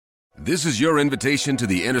This is your invitation to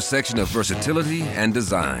the intersection of versatility and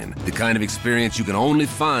design. The kind of experience you can only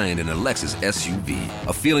find in a Lexus SUV.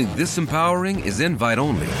 A feeling this empowering is invite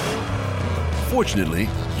only. Fortunately,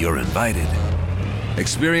 you're invited.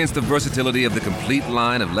 Experience the versatility of the complete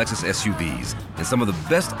line of Lexus SUVs and some of the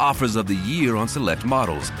best offers of the year on select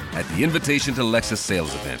models at the Invitation to Lexus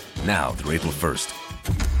sales event, now through April 1st.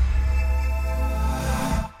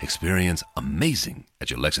 Experience amazing at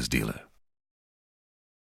your Lexus dealer.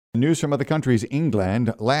 News from other countries.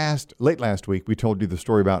 England. Late last week, we told you the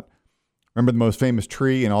story about, remember the most famous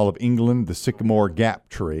tree in all of England, the Sycamore Gap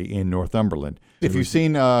tree in Northumberland. If you've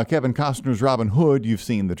seen Kevin Costner's Robin Hood, you've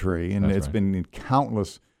seen the tree, and it's been in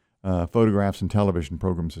countless photographs and television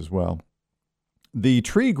programs as well. The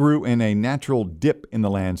tree grew in a natural dip in the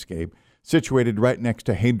landscape, situated right next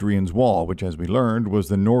to Hadrian's Wall, which, as we learned, was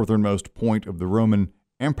the northernmost point of the Roman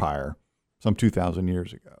Empire some 2,000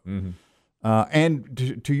 years ago. Mm-hmm.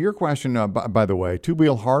 And to your question, by the way, Two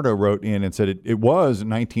Wheel Hardo wrote in and said it was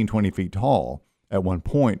 19, 20 feet tall at one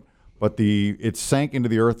point, but it sank into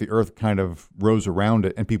the earth kind of rose around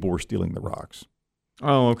it, and people were stealing the rocks.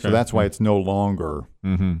 Oh, okay. So that's why it's no longer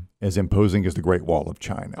as imposing as the Great Wall of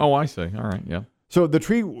China. Oh, I see. All right, yeah. So the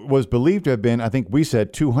tree was believed to have been, I think we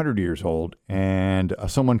said, 200 years old, and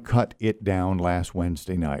someone cut it down last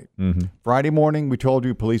Wednesday night. Mm-hmm. Friday morning, we told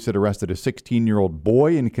you police had arrested a 16-year-old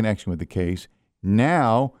boy in connection with the case.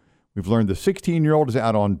 Now, we've learned the 16-year-old is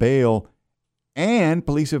out on bail, and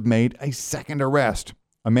police have made a second arrest,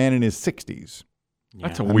 a man in his 60s. Yeah.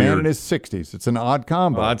 That's a man in his 60s. It's an odd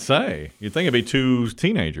combo. Well, I'd say. You'd think it'd be two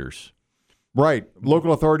teenagers. Right.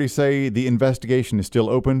 Local authorities say the investigation is still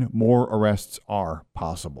open. More arrests are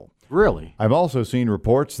possible. Really? I've also seen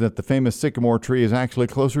reports that the famous sycamore tree is actually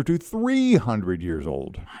closer to 300 years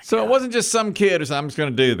old. So it wasn't just some kid who said, I'm just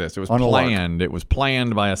going to do this. It was planned. It was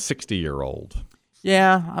planned by a 60-year-old.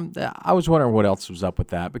 Yeah, I was wondering what else was up with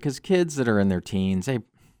that, because kids that are in their teens, they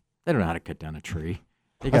don't know how to cut down a tree.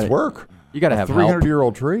 That's work. You got to have help.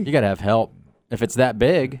 300-year-old tree. You got to have help if it's that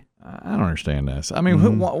big. I don't understand this. I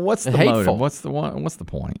mean, what's the motive? What's the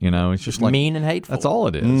point? You know, it's just like mean and hateful. That's all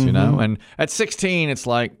it is, you know. And at 16, it's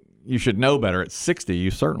like you should know better. At 60,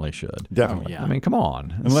 you certainly should. Definitely. I mean, come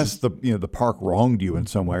on. Unless the park wronged you in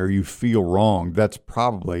some way, or you feel wronged, that's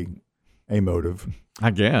probably a motive.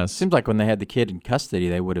 I guess. Seems like when they had the kid in custody,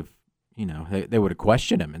 they would have, they would have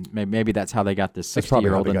questioned him, and maybe that's how they got this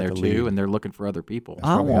 60-year-old in there too, and they're looking for other people.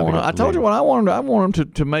 I told you what I wanted. I want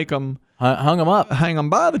him to make them. Hung them up. Hang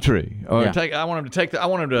them by the tree. Or I want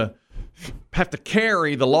him to have to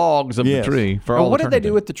carry the logs of the tree for all what did they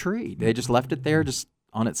do with the tree? They just left it there just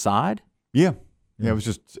on its side? Yeah. Yeah, it was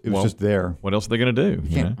just there. What else are they going to do?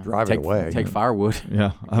 You can't drive it away. Take firewood.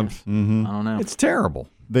 Yeah. I don't know. It's terrible.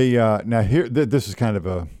 Now here, this is kind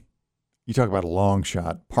of you talk about a long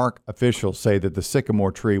shot. Park officials say that the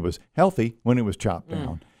sycamore tree was healthy when it was chopped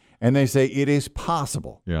down. And they say it is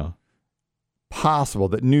possible. Yeah. Possible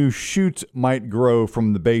that new shoots might grow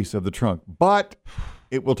from the base of the trunk, but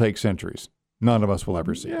it will take centuries. None of us will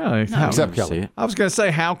ever see it. Yeah, except Kelly. I was going to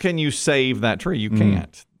say, how can you save that tree? You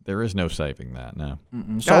can't. There is no saving that, no.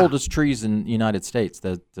 It's the oldest trees in the United States.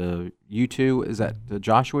 The U2, is that the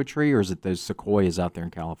Joshua tree, or is it those sequoias out there in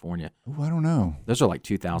California? Oh, I don't know. Those are like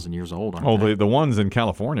 2,000 years old, aren't they? The ones in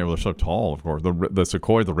California, they're so tall, of course. The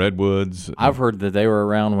sequoia, the redwoods. I've heard that they were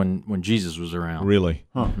around when Jesus was around. Really?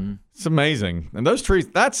 Huh. Mm-hmm. It's amazing. And those trees,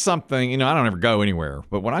 that's something, I don't ever go anywhere,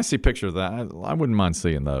 but when I see pictures of that, I wouldn't mind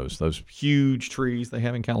seeing those huge trees they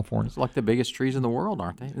have in California. It's like the biggest trees in the world,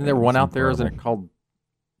 aren't they? And there one out there, isn't it called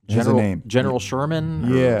General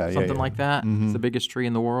Sherman? Or something like that. Mm-hmm. It's the biggest tree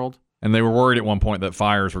in the world. And they were worried at one point that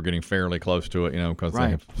fires were getting fairly close to it, because they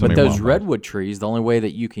have so But many those redwood trees, the only way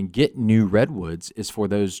that you can get new redwoods is for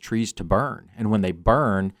those trees to burn. And when they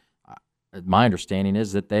burn, my understanding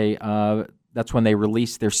is that that's when they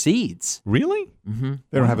release their seeds. Really? Mm-hmm.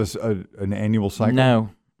 They don't have an annual cycle? No,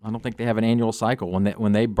 I don't think they have an annual cycle.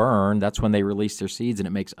 When they burn, that's when they release their seeds, and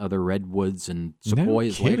it makes other redwoods and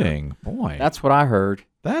sequoias later. No kidding. Later. Boy. That's what I heard.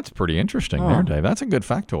 That's pretty interesting there, Dave. That's a good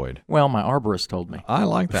factoid. Well, my arborist told me. I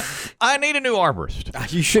like that. I need a new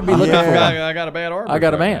arborist. You should be looking for I got a bad arborist. I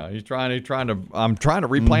got a man. Now. I'm trying to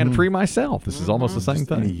replant a tree myself. This is almost the same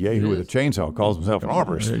thing. Any yahoo with a chainsaw calls himself an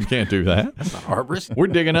arborist. You can't do that. That's not arborist. We're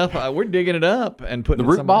digging it up and putting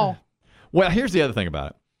the root ball. Well, here's the other thing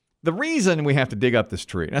about it. The reason we have to dig up this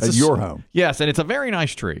tree. That's your home. Yes, and it's a very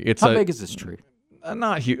nice tree. How big is this tree?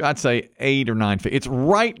 Not huge. I'd say 8 or 9 feet. It's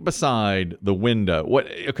right beside the window.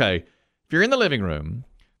 Okay. If you're in the living room,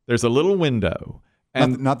 there's a little window,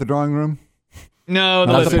 and not the drawing room. No,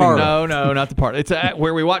 not the part. No, not the part. It's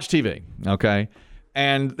where we watch TV. Okay,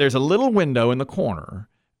 and there's a little window in the corner,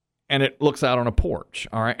 and it looks out on a porch.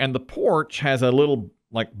 All right, and the porch has a little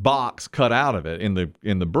like box cut out of it in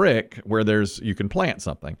the brick where you can plant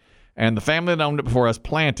something. And the family that owned it before us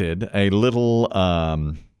planted a little,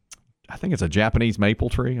 I think it's a Japanese maple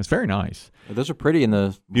tree. It's very nice. Those are pretty in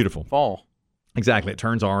the beautiful fall. Exactly, it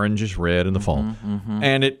turns orangish red in the fall,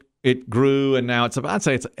 and it grew, and now I'd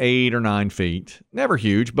say it's 8 or 9 feet. Never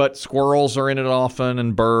huge, but squirrels are in it often,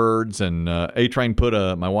 and birds. And A-Train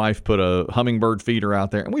my wife put a hummingbird feeder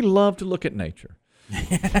out there, and we love to look at nature.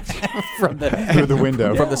 Through the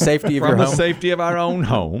window. From the safety of your From home. the safety of our own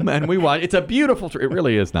home, and we watch. It's a beautiful tree. It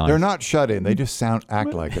really is nice. They're not shut in. They just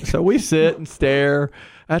act like it. So we sit and stare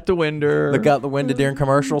at the window. Look out the window during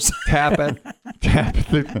commercials. tap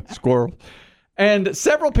the squirrel. And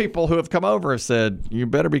several people who have come over have said, you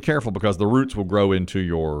better be careful because the roots will grow into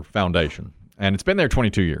your foundation. And it's been there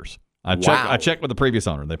 22 years. I checked with the previous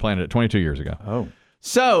owner. They planted it 22 years ago. Oh.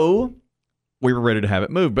 So we were ready to have it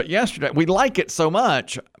moved. But yesterday, we like it so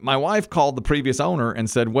much, my wife called the previous owner and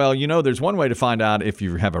said, well, there's one way to find out if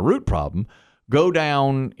you have a root problem. Go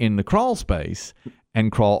down in the crawl space and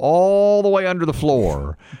crawl all the way under the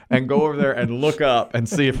floor and go over there and look up and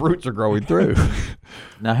see if roots are growing through.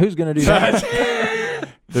 Now, who's going to do that?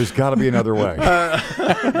 There's got to be another way.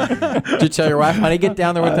 Did you tell your wife, honey, get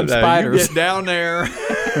down there with them spiders? You get down there.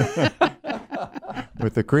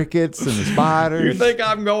 With the crickets and the spiders. You think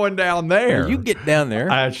I'm going down there? You get down there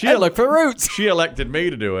and look for roots. She elected me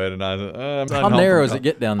to do it, and I said, how narrow is it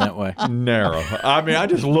get down that way? Narrow. I mean, I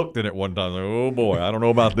just looked at it one time. Like, oh, boy, I don't know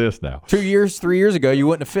about this now. 3 years ago, you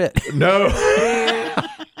wouldn't have fit. No.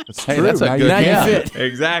 That's Hey, true. that's a Now good you Now can. you fit.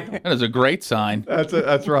 Exactly. That is a great sign.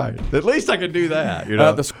 That's right. At least I can do that,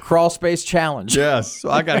 The crawl space challenge. Yes. So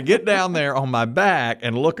I got to get down there on my back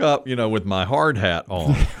and look up, with my hard hat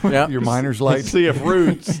on. Yeah. Your miner's and light. see if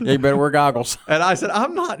roots. Yeah, you better wear goggles. And I said,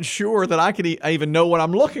 I'm not sure that I can even know what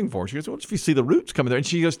I'm looking for. She goes, what if you see the roots coming there? And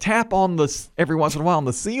she goes, tap on every once in a while on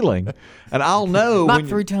the ceiling, and I'll know. Not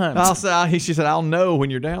 3 times. She said, I'll know when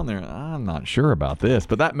you're down there. I'm not sure about this,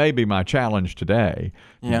 but that may be my challenge today.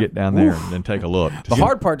 Yeah. Get down there and then take a look. The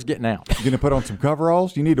hard part's getting out. You going to put on some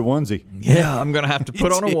coveralls? You need a onesie. Yeah, I'm going to have to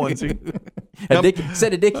put on a onesie.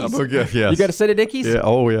 Set of Dickies. Yes. You got a set of Dickies? Yeah.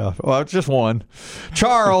 Oh, yeah. Well, it's just one.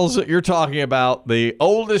 Charles, you're talking about the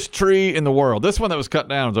oldest tree in the world. This one that was cut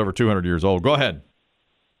down is over 200 years old. Go ahead.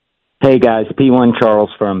 Hey, guys. P1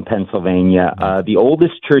 Charles from Pennsylvania. The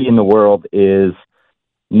oldest tree in the world is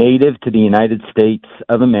native to the United States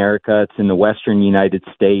of America. It's in the western United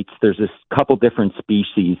States. There's a couple different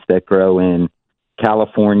species that grow in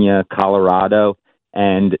California, Colorado,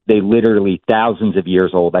 and they literally thousands of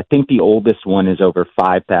years old. I think the oldest one is over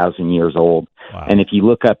 5,000 years old. Wow. And if you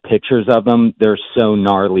look up pictures of them, they're so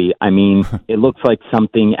gnarly. I mean, it looks like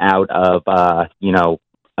something out of,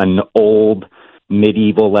 an old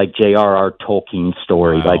medieval, like J.R.R. Tolkien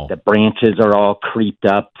story. Wow. Like the branches are all creeped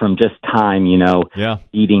up from just time,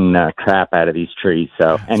 eating the crap out of these trees.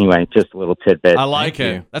 So anyway, just a little tidbit. I like Thank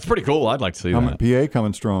it. you. That's pretty cool. I'd like to see that. PA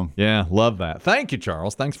coming strong. Yeah, love that. Thank you,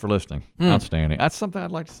 Charles. Thanks for listening. Outstanding. That's something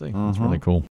I'd like to see. That's really cool.